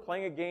children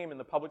playing a game in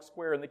the public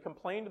square, and they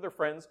complain to their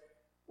friends,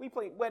 we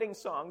played wedding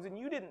songs and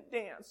you didn't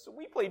dance. So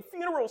we played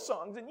funeral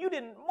songs and you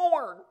didn't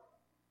mourn.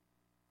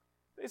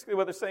 Basically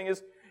what they're saying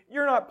is,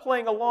 you're not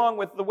playing along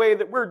with the way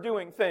that we're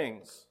doing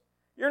things.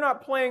 You're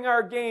not playing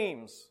our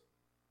games.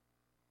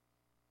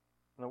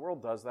 And the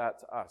world does that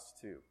to us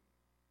too.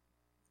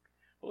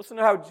 But listen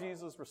to how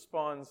Jesus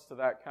responds to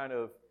that kind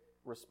of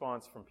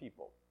response from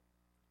people.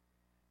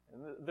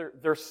 And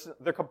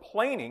they're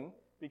complaining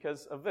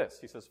because of this.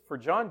 He says, for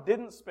John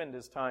didn't spend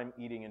his time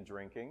eating and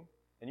drinking.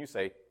 And you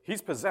say,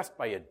 he's possessed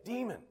by a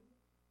demon.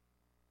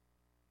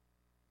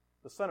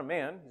 The Son of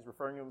Man, he's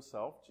referring to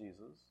himself,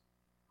 Jesus,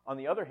 on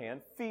the other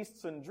hand,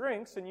 feasts and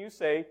drinks, and you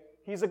say,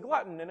 he's a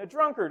glutton and a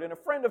drunkard and a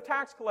friend of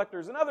tax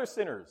collectors and other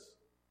sinners.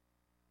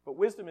 But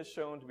wisdom is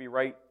shown to be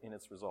right in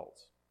its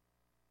results.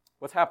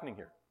 What's happening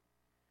here?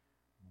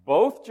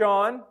 Both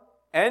John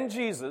and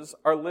Jesus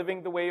are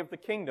living the way of the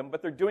kingdom,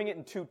 but they're doing it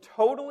in two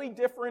totally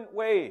different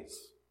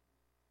ways.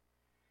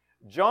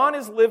 John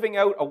is living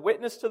out a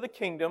witness to the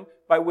kingdom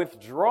by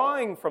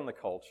withdrawing from the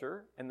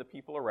culture and the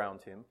people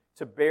around him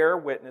to bear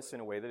witness in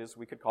a way that is,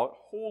 we could call it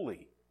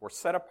holy or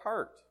set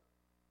apart.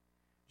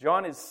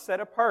 John is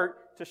set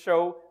apart to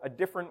show a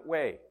different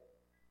way.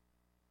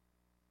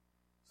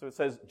 So it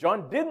says,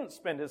 John didn't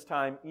spend his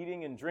time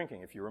eating and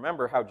drinking. If you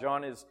remember how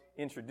John is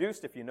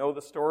introduced, if you know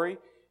the story,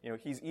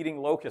 he's eating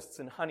locusts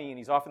and honey, and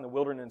he's off in the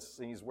wilderness,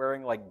 and he's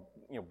wearing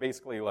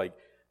basically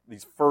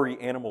these furry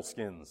animal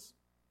skins.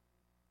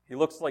 He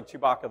looks like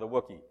Chewbacca the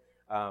Wookiee,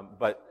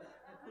 but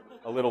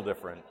a little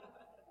different.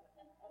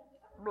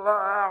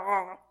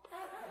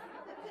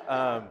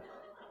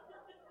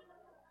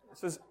 It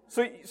says,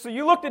 so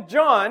you looked at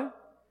John,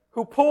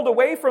 who pulled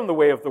away from the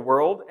way of the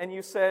world, and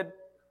you said,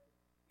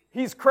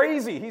 he's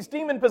crazy, he's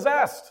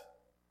demon-possessed.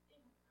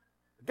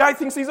 The guy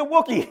thinks he's a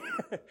Wookiee.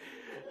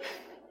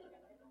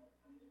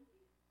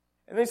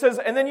 And then he says,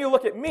 and then you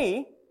look at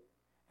me,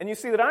 and you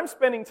see that I'm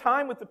spending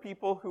time with the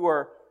people who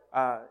are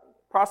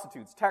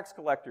prostitutes, tax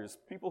collectors,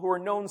 people who are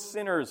known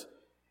sinners.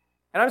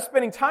 And I'm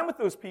spending time with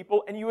those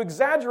people, and you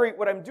exaggerate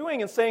what I'm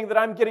doing and saying that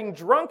I'm getting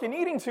drunk and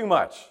eating too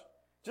much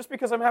just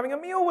because I'm having a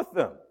meal with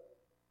them.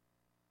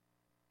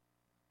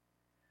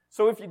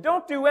 So if you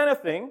don't do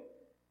anything,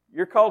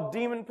 you're called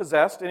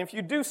demon-possessed, and if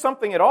you do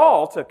something at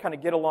all to kind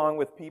of get along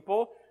with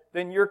people,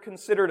 then you're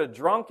considered a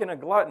drunk and a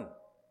glutton.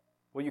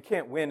 Well, you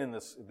can't win in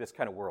this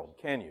kind of world,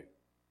 can you?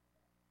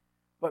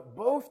 But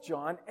both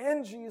John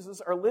and Jesus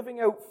are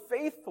living out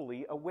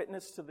faithfully a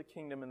witness to the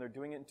kingdom, and they're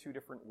doing it in two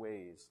different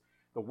ways.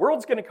 The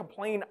world's going to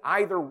complain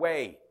either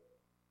way.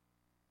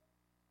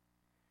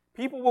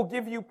 People will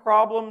give you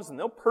problems, and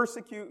they'll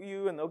persecute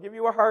you, and they'll give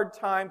you a hard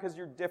time because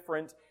you're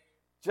different,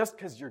 just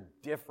because you're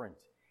different.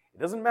 It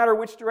doesn't matter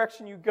which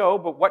direction you go,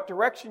 but what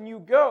direction you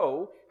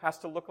go has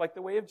to look like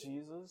the way of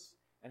Jesus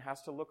and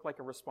has to look like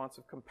a response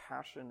of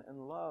compassion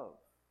and love.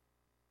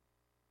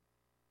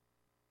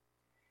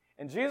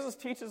 And Jesus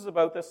teaches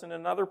about this in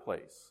another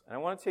place. And I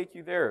want to take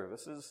you there.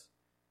 This is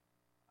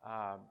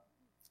our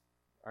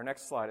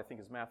next slide, I think,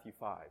 is Matthew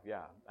 5.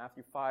 Yeah,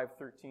 Matthew 5,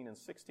 13, and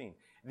 16.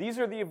 These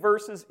are the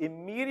verses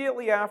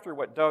immediately after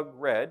what Doug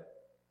read.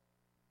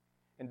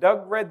 And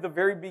Doug read the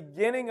very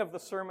beginning of the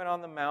Sermon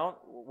on the Mount,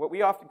 what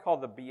we often call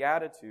the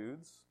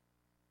Beatitudes.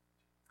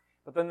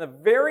 But then the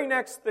very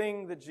next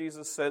thing that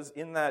Jesus says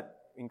in that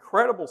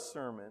incredible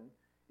sermon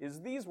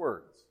is these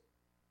words.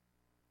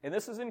 And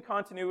this is in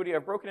continuity.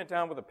 I've broken it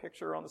down with a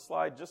picture on the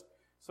slide just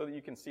so that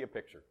you can see a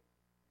picture.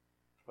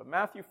 But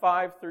Matthew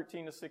 5,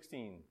 13 to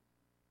 16.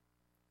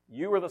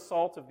 You are the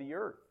salt of the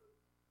earth.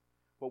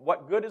 But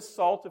what good is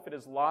salt if it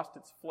has lost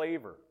its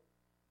flavor?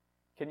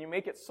 Can you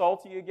make it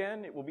salty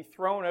again? It will be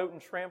thrown out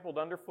and trampled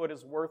underfoot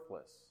as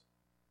worthless.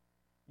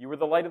 You are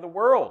the light of the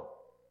world,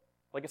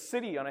 like a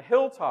city on a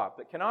hilltop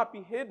that cannot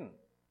be hidden.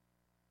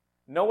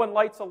 No one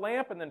lights a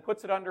lamp and then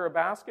puts it under a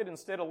basket.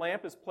 Instead, a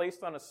lamp is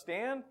placed on a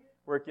stand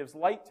where it gives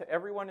light to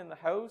everyone in the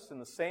house. In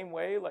the same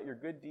way, let your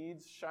good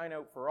deeds shine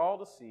out for all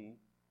to see,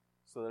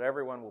 so that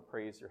everyone will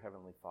praise your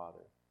heavenly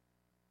Father.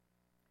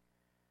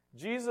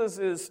 Jesus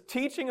is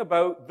teaching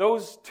about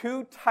those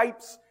two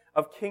types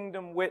of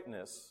kingdom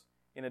witness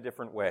in a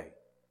different way.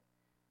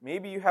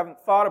 Maybe you haven't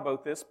thought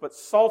about this, but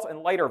salt and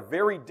light are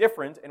very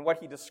different, and what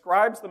he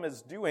describes them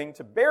as doing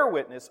to bear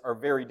witness are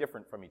very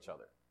different from each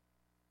other.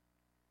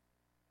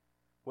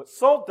 What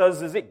salt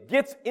does is it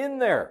gets in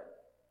there.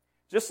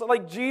 Just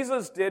like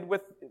Jesus did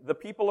with the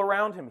people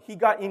around him. He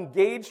got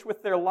engaged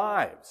with their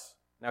lives.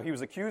 Now, he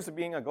was accused of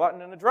being a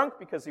glutton and a drunk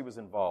because he was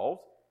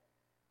involved.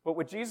 But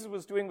what Jesus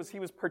was doing was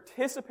he was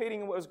participating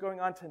in what was going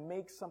on to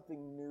make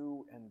something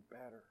new and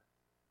better.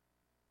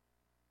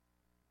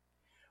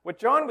 What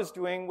John was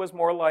doing was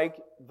more like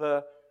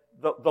the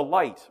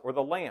light or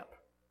the lamp.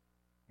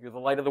 You're the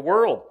light of the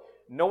world.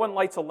 No one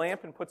lights a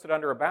lamp and puts it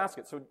under a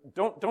basket. So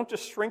don't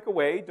just shrink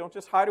away. Don't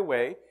just hide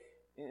away.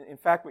 In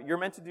fact, what you're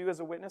meant to do as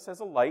a witness,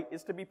 as a light,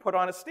 is to be put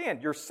on a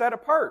stand. You're set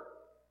apart.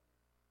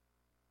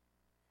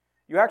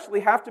 You actually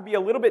have to be a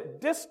little bit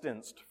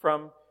distanced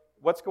from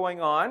what's going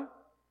on,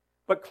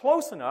 but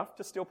close enough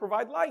to still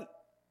provide light.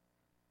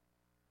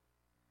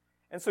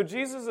 And so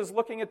Jesus is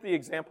looking at the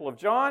example of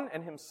John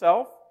and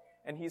himself,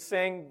 and he's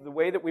saying the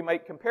way that we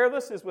might compare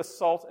this is with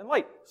salt and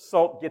light.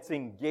 Salt gets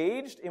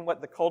engaged in what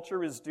the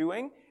culture is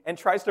doing and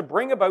tries to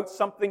bring about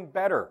something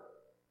better.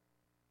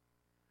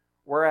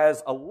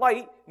 Whereas a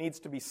light needs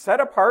to be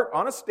set apart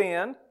on a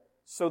stand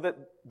so that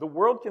the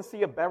world can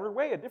see a better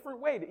way, a different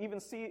way, to even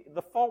see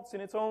the faults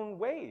in its own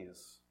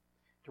ways,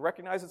 to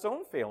recognize its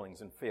own failings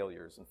and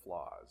failures and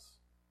flaws.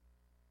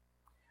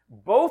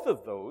 Both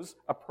of those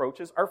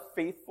approaches are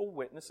faithful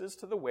witnesses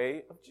to the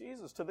way of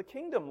Jesus, to the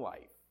kingdom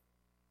life.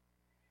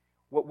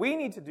 What we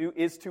need to do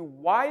is to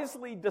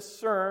wisely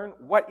discern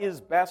what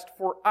is best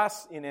for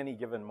us in any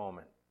given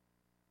moment.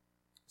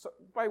 So,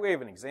 by way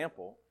of an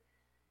example,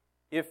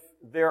 if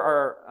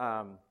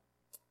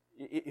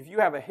you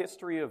have a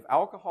history of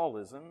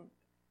alcoholism,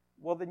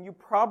 well, then you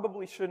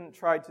probably shouldn't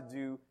try to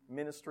do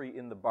ministry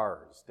in the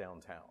bars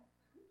downtown.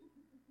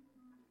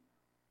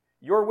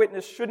 Your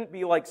witness shouldn't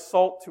be like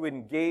salt to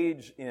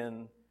engage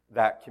in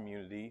that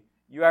community.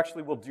 You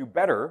actually will do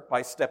better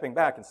by stepping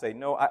back and say,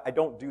 no, I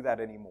don't do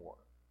that anymore.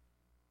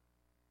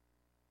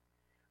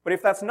 But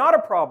if that's not a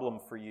problem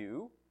for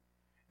you,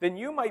 then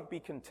you might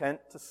be content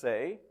to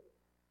say,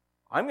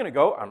 I'm going to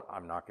go,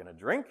 I'm not going to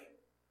drink,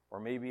 or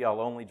maybe I'll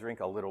only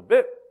drink a little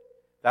bit.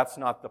 That's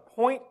not the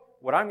point.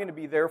 What I'm going to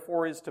be there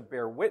for is to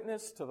bear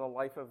witness to the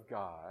life of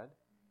God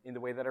in the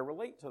way that I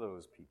relate to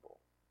those people.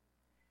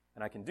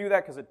 And I can do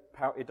that because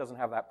it doesn't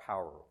have that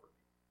power over me.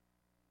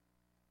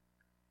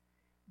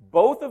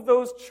 Both of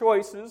those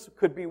choices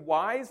could be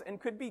wise and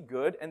could be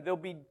good, and they'll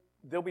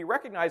be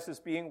recognized as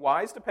being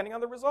wise depending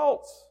on the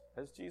results,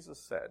 as Jesus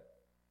said.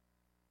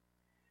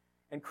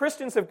 And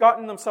Christians have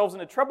gotten themselves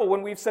into trouble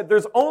when we've said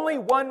there's only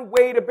one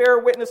way to bear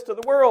witness to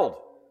the world.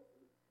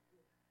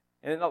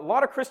 And a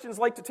lot of Christians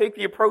like to take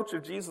the approach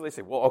of Jesus. They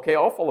say, well, okay,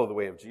 I'll follow the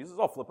way of Jesus.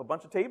 I'll flip a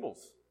bunch of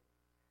tables.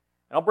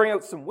 And I'll bring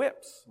out some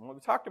whips. And we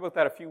talked about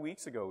that a few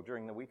weeks ago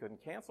during the week on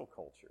cancel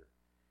culture.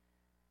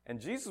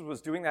 And Jesus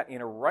was doing that in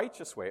a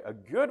righteous way, a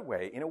good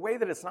way, in a way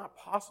that it's not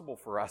possible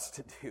for us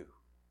to do.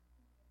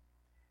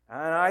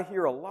 And I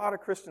hear a lot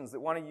of Christians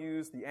that want to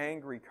use the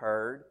angry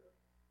card,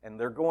 and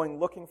they're going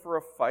looking for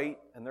a fight,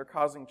 and they're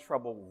causing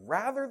trouble,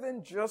 rather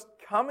than just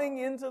coming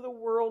into the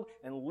world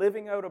and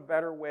living out a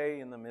better way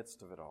in the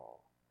midst of it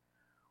all.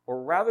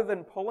 Or rather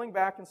than pulling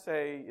back and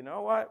say, you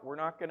know what, we're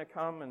not going to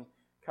come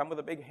with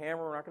a big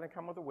hammer, we're not going to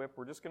come with a whip,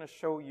 we're just going to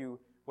show you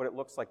what it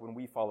looks like when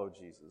we follow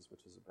Jesus,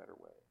 which is a better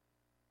way.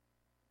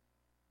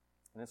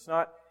 And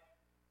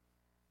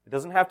it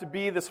doesn't have to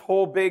be this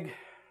whole big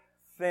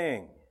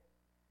thing,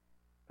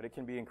 but it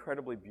can be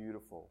incredibly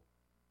beautiful.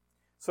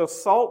 So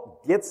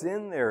salt gets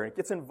in there, it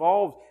gets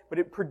involved, but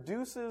it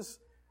produces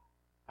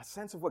a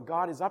sense of what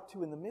God is up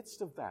to in the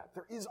midst of that.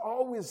 There is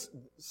always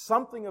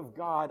something of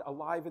God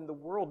alive in the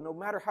world. No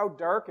matter how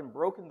dark and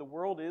broken the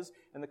world is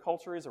and the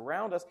culture is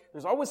around us,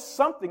 there's always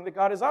something that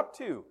God is up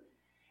to.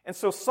 And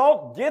so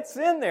salt gets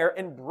in there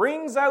and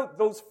brings out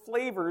those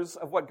flavors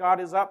of what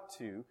God is up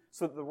to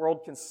so that the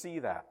world can see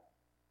that.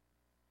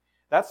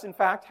 That's, in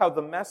fact, how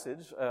the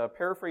Message, a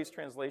paraphrase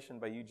translation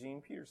by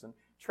Eugene Peterson,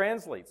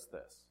 translates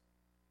this.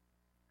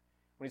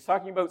 When he's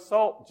talking about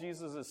salt,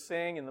 Jesus is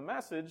saying in the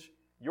Message,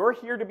 you're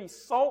here to be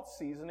salt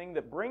seasoning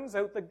that brings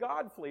out the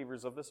God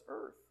flavors of this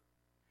earth.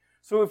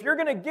 So if you're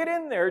going to get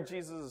in there,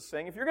 Jesus is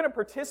saying, if you're going to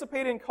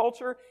participate in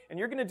culture and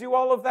you're going to do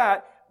all of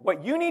that,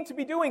 what you need to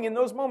be doing in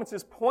those moments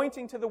is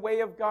pointing to the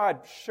way of God,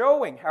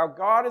 showing how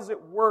God is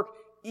at work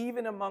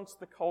even amongst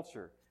the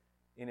culture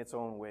in its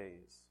own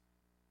ways.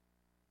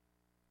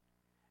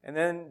 And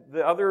then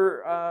the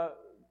other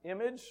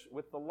image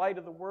with the light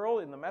of the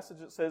world, in the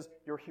Message it says,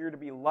 you're here to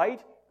be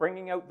light,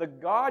 bringing out the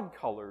God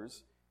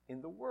colors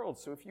in the world.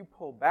 So if you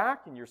pull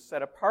back and you're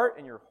set apart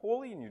and you're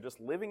holy and you're just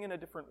living in a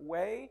different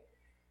way,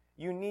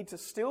 you need to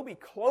still be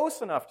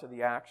close enough to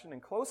the action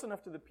and close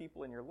enough to the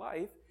people in your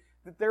life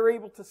that they're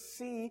able to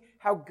see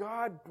how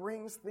God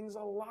brings things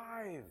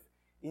alive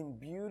in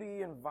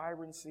beauty and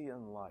vibrancy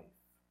and life.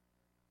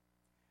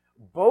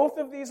 Both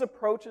of these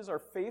approaches are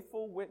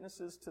faithful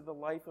witnesses to the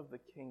life of the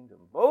kingdom.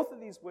 Both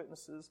of these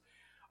witnesses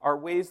are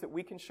ways that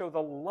we can show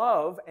the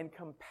love and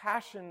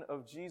compassion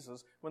of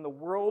Jesus when the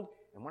world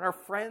and when our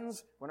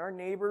friends, when our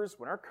neighbors,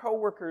 when our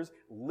coworkers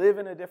live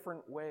in a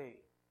different way.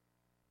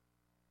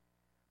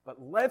 But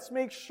let's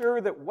make sure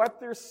that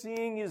what they're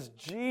seeing is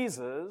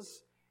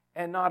Jesus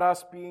and not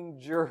us being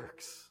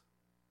jerks.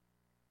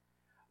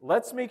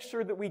 Let's make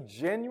sure that we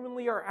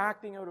genuinely are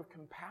acting out of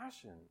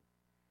compassion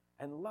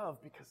and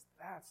love, because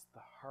that's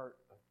the heart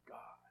of God.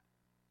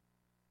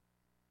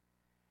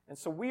 And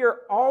so we are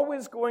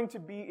always going to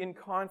be in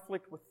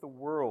conflict with the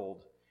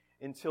world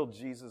until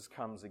Jesus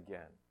comes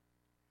again.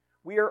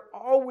 We are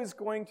always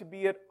going to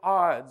be at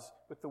odds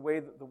with the way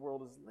that the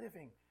world is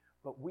living,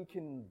 but we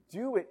can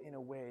do it in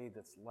a way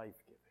that's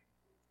life-giving.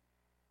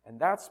 And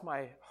that's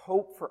my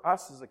hope for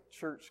us as a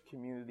church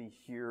community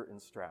here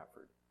in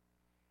Stratford,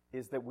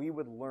 is that we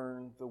would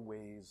learn the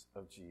ways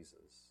of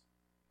Jesus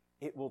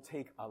It will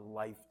take a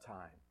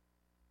lifetime.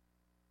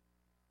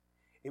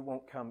 It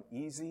won't come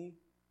easy.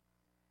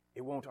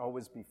 It won't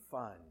always be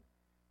fun,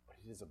 but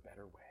it is a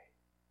better way.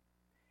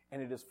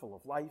 And it is full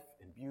of life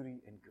and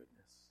beauty and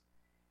goodness.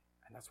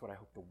 And that's what I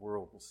hope the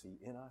world will see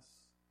in us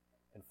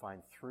and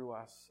find through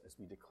us as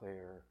we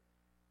declare,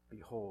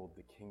 behold,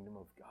 the kingdom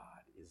of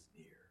God is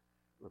near.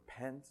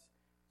 Repent,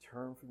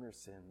 turn from your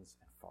sins,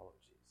 and follow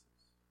Jesus.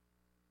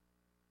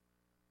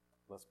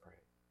 Let's pray.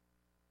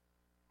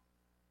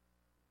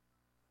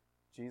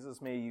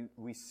 Jesus, may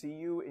we see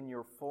you in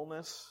your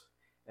fullness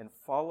and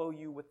follow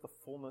you with the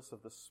fullness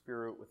of the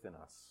Spirit within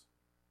us.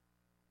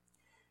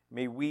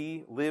 May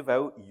we live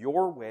out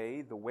your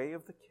way, the way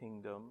of the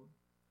kingdom,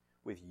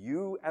 with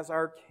you as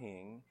our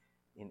King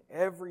in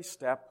every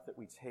step that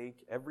we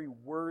take, every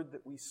word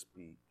that we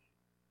speak.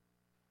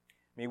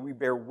 May we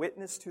bear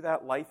witness to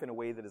that life in a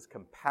way that is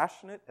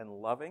compassionate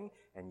and loving,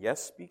 and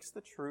yes, speaks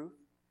the truth,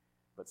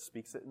 but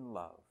speaks it in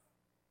love,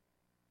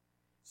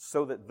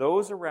 so that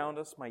those around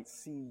us might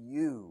see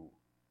you,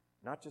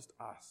 not just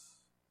us,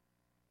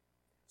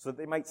 so that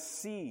they might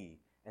see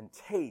and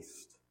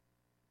taste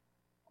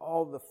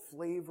all the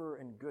flavor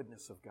and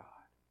goodness of God,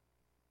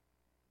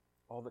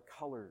 all the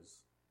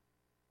colors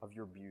of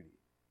your beauty.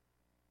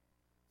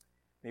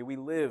 May we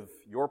live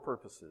your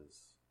purposes,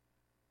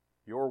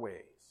 your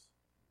ways,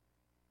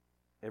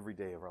 every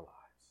day of our lives.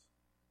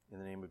 In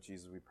the name of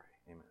Jesus we pray.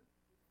 Amen.